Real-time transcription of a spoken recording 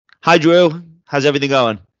Hi, Drew. How's everything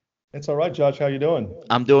going? It's all right, Josh. How you doing?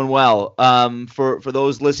 I'm doing well. For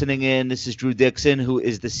those listening in, this is Drew Dickson, who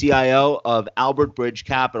is the CIO of Albert Bridge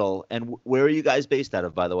Capital. And where are you guys based out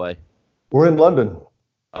of, by the way? We're in London.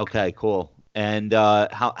 Okay, cool. And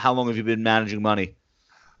how long have you been managing money?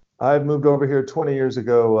 I've moved over here 20 years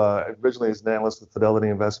ago, originally as an analyst with Fidelity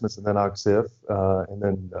Investments and then Oxif. And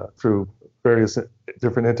then through various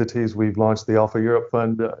different entities, we've launched the Alpha Europe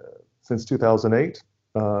Fund since 2008.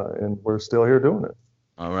 And we're still here doing it.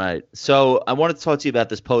 All right. So I wanted to talk to you about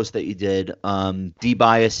this post that you did,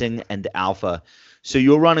 debiasing and alpha. So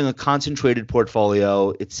you're running a concentrated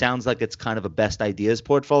portfolio. It sounds like it's kind of a best ideas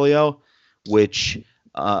portfolio, which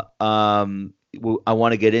I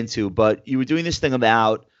want to get into. But you were doing this thing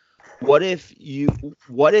about what if you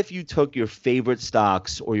what if you took your favorite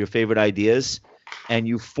stocks or your favorite ideas and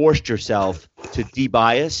you forced yourself to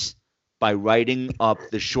debias by writing up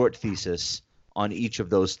the short thesis on each of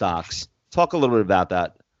those stocks. Talk a little bit about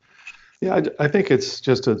that. Yeah, I think it's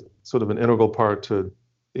just a sort of an integral part to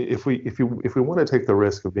if we want to take the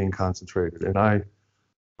risk of being concentrated, and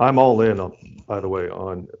I'm all in on, by the way,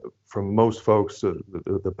 on from most folks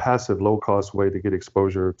the passive low cost way to get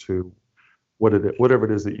exposure to whatever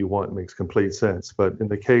it is that you want makes complete sense. But in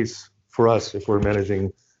the case for us, if we're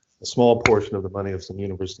managing a small portion of the money of some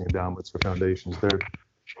university endowments or foundations,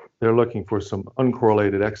 they're looking for some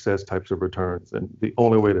uncorrelated excess types of returns, and the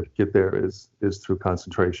only way to get there is through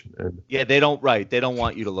concentration. And Yeah, they don't right. They don't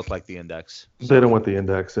want you to look like the index. they don't want the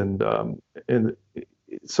index, and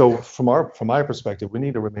so from my perspective, we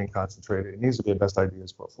need to remain concentrated. It needs to be a best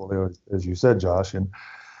ideas portfolio, as you said, Josh, and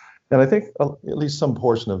I think at least some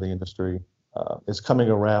portion of the industry is coming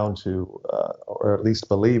around to, or at least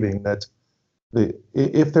believing that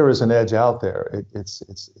if there is an edge out there,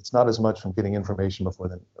 it's not as much from getting information before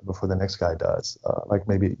the next guy does, like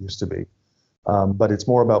maybe it used to be, but it's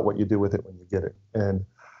more about what you do with it when you get it. And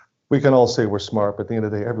we can all say we're smart, but at the end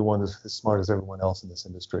of the day, everyone is as smart as everyone else in this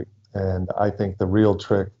industry. And I think the real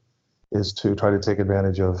trick is to try to take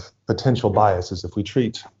advantage of potential biases. If we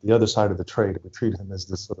treat the other side of the trade, if we treat him as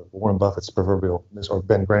this sort of Warren Buffett's proverbial, or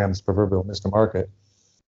Ben Graham's proverbial Mr. Market,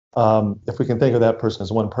 if we can think of that person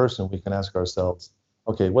as one person, we can ask ourselves,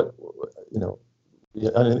 okay, you know,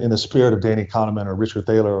 in the spirit of Danny Kahneman or Richard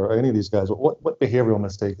Thaler or any of these guys, what behavioral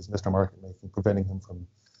mistake is Mr. Market making, preventing him from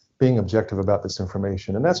being objective about this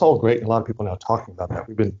information? And that's all great. And a lot of people are now talking about that.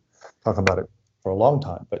 We've been talking about it for a long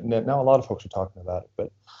time, but now a lot of folks are talking about it.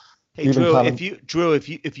 But Hey Drew,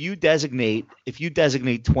 if you designate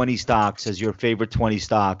 20 stocks as your favorite 20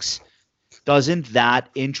 stocks, doesn't that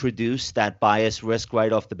introduce that bias risk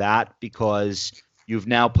right off the bat because you've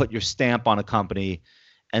now put your stamp on a company,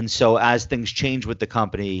 and so as things change with the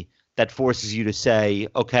company, that forces you to say,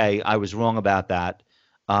 okay, I was wrong about that.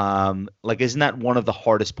 Like, isn't that one of the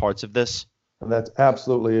hardest parts of this? And that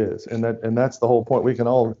absolutely is, and that's the whole point. We can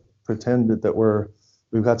all pretend that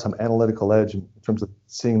we've got some analytical edge in terms of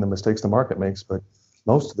seeing the mistakes the market makes, but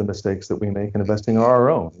most of the mistakes that we make in investing are our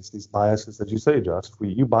own. It's these biases, as you say, Josh.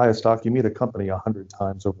 If you buy a stock, you meet a company 100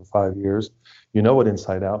 times over 5 years, you know it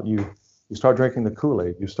inside out. You start drinking the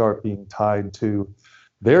Kool-Aid. You start being tied to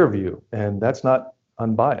their view, and that's not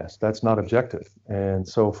unbiased. That's not objective. And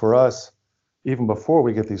so for us, even before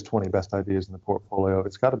we get these 20 best ideas in the portfolio,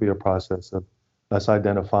 it's got to be a process of us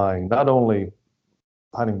identifying not only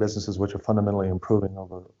finding businesses which are fundamentally improving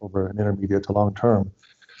over an intermediate to long term,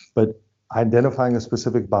 but identifying a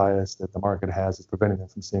specific bias that the market has is preventing them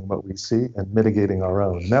from seeing what we see and mitigating our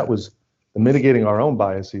own. And that was the mitigating our own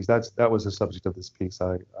biases. That was the subject of this piece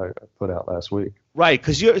I put out last week. Right,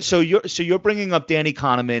 because you're bringing up Danny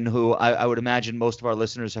Kahneman, who I would imagine most of our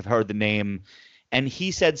listeners have heard the name, and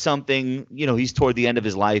he said something. He's toward the end of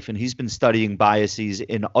his life, and he's been studying biases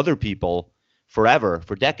in other people forever,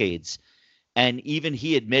 for decades, and even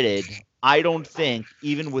he admitted, I don't think,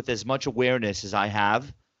 even with as much awareness as I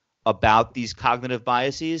have about these cognitive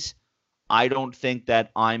biases, I don't think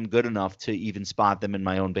that I'm good enough to even spot them in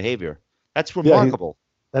my own behavior. That's Yeah, remarkable.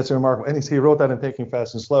 that's remarkable. And he wrote that in Thinking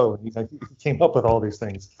Fast and Slow. And he came up with all these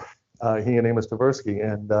things. He and Amos Tversky,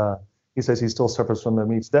 and he says he still suffers from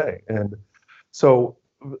them each day. And so,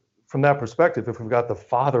 from that perspective, if we've got the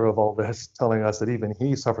father of all this telling us that even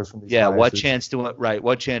he suffers from these Yeah, what biases, chance do right?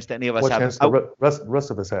 What chance do any of us what have? chance the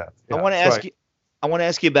rest of us have? I Yeah, want to that's ask right. you. I want to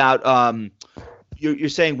ask you about you're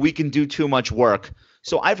saying we can do too much work.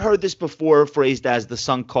 So I've heard this before, phrased as the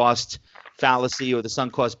sunk cost fallacy or the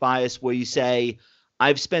sunk cost bias, where you say,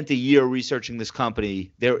 I've spent a year researching this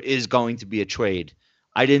company. There is going to be a trade.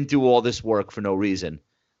 I didn't do all this work for no reason.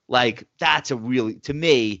 Like, to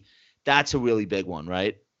me, that's a really big one,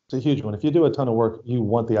 right? It's a huge one. If you do a ton of work, you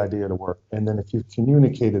want the idea to work. And then if you've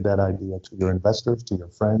communicated that idea to your investors, to your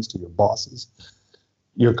friends, to your bosses,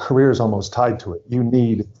 your career is almost tied to it. You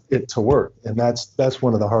need it to work. And that's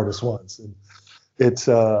one of the hardest ones. And it's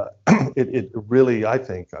it really, I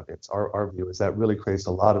think, it's our view is that really creates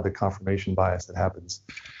a lot of the confirmation bias that happens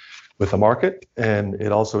with the market, and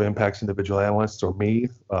it also impacts individual analysts or me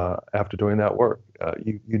after doing that work.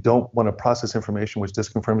 You don't want to process information which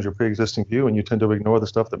disconfirms your pre-existing view, and you tend to ignore the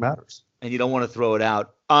stuff that matters. And you don't want to throw it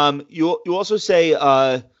out. You also say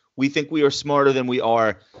we think we are smarter than we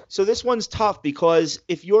are. So this one's tough because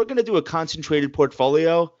if you're going to do a concentrated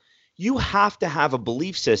portfolio, you have to have a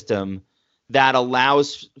belief system that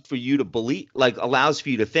allows for you to believe, like allows for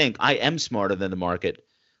you to think, I am smarter than the market.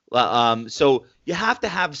 So you have to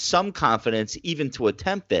have some confidence even to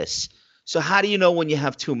attempt this. So how do you know when you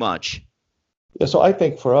have too much? Yeah, so I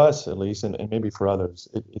think for us at least, and maybe for others,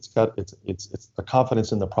 it's the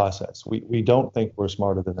confidence in the process. We don't think we're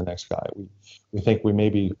smarter than the next guy. We think we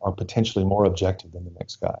maybe are potentially more objective than the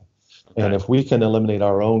next guy. Okay. And if we can eliminate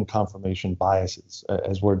our own confirmation biases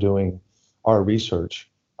as we're doing our research,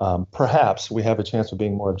 perhaps we have a chance of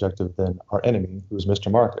being more objective than our enemy, who's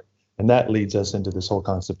Mr. Market. And that leads us into this whole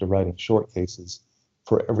concept of writing short cases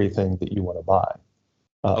for everything that you want to buy.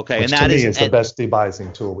 Okay, which and that to me is the best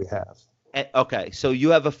debiasing tool we have. Okay, so you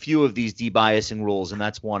have a few of these debiasing rules, and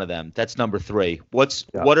that's one of them. That's number 3. What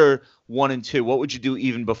are 1 and 2? What would you do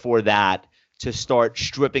even before that to start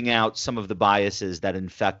stripping out some of the biases that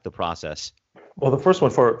infect the process? Well, the first one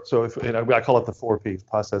I call it the 4 Ps: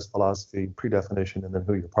 process, philosophy, predefinition, and then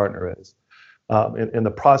who your partner is. In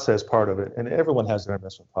the process part of it, and everyone has their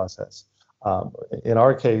investment process. In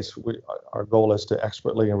our case, our goal is to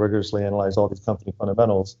expertly and rigorously analyze all these company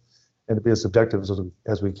fundamentals and to be as objective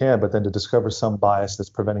as we can, but then to discover some bias that's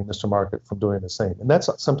preventing Mr. Market from doing the same. And that's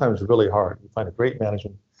sometimes really hard. You find a great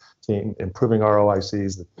management team improving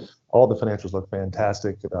ROICs, that all the financials look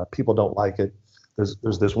fantastic. People don't like it.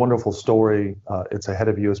 There's this wonderful story. It's ahead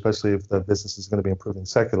of you, especially if the business is going to be improving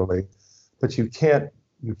secularly, but you can't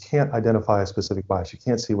identify a specific bias. You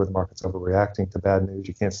can't see where the market's overreacting to bad news.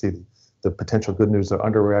 You can't see the potential good news they're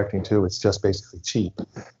underreacting to. It's just basically cheap.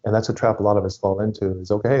 And that's a trap a lot of us fall into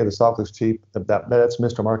is, okay, hey, the stock looks cheap. That's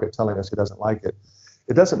Mr. Market telling us he doesn't like it.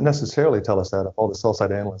 It doesn't necessarily tell us that if all the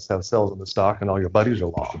sell-side analysts have sells in the stock and all your buddies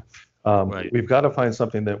are long. Right. We've got to find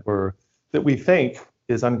something that we think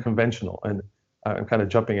is unconventional. And I'm kind of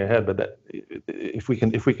jumping ahead, but that if we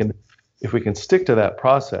can stick to that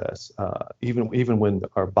process, even when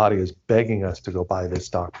our body is begging us to go buy this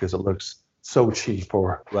stock because it looks so cheap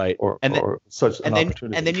or such an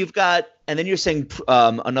opportunity. And then you're saying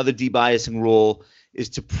another debiasing rule is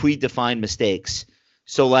to predefine mistakes.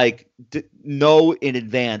 So like know in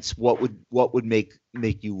advance what would make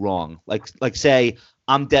you wrong. Like say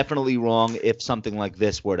I'm definitely wrong if something like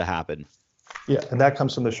this were to happen. Yeah, and that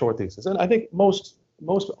comes from the short thesis. And I think most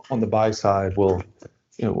on the buy side will.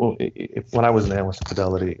 When I was an analyst at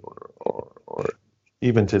Fidelity or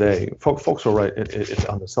even today, folks will write it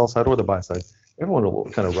on the sell side or the buy side. Everyone will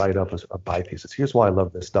kind of write up a buy thesis. Here's why I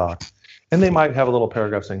love this stock. And they might have a little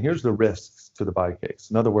paragraph saying, here's the risks to the buy case.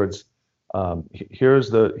 In other words,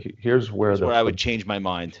 here's where I would change my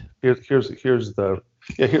mind. Here's where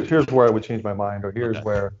I would change my mind, or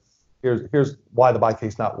here's why the buy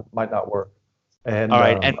case might not work. And all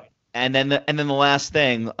right, and then the last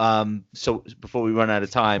thing, so before we run out of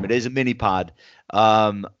time, it is a mini pod.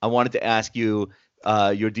 I wanted to ask you,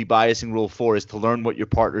 your debiasing rule 4 is to learn what your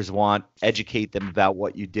partners want, educate them about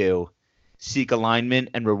what you do, seek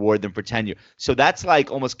alignment, and reward them for tenure. So that's like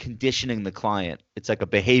almost conditioning the client. It's like a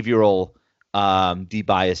behavioral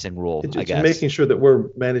debiasing rule, I guess. Making sure that we're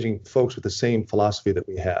managing folks with the same philosophy that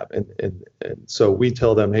we have. And so we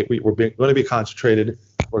tell them, hey, we're going to be concentrated.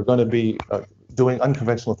 We're going to be doing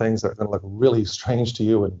unconventional things that are going to look really strange to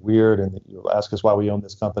you and weird, and you'll ask us why we own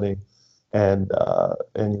this company, and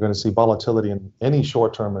you're going to see volatility in any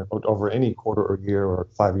short term over any quarter or year or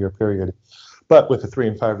 5-year period. But with a 3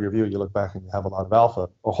 and 5 year view, you look back and you have a lot of alpha,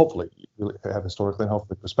 or hopefully you have historically and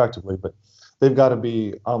hopefully prospectively. But they've got to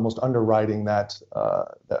be almost underwriting that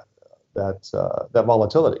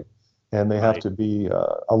volatility. And they have to be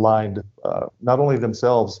aligned, not only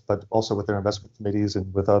themselves, but also with their investment committees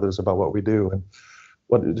and with others about what we do. And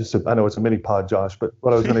I know it's a mini pod, Josh, but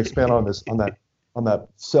what I was going to expand on on that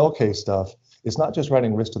sell case stuff, it's not just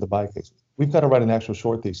writing risk to the buy case. We've got to write an actual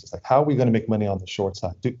short thesis. Like, how are we going to make money on the short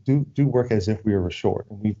side? Do work as if we were a short,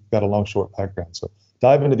 and we've got a long short background. So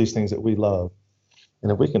dive into these things that we love.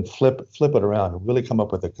 And if we can flip it around and really come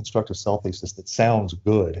up with a constructive sell thesis that sounds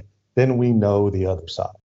good, then we know the other side.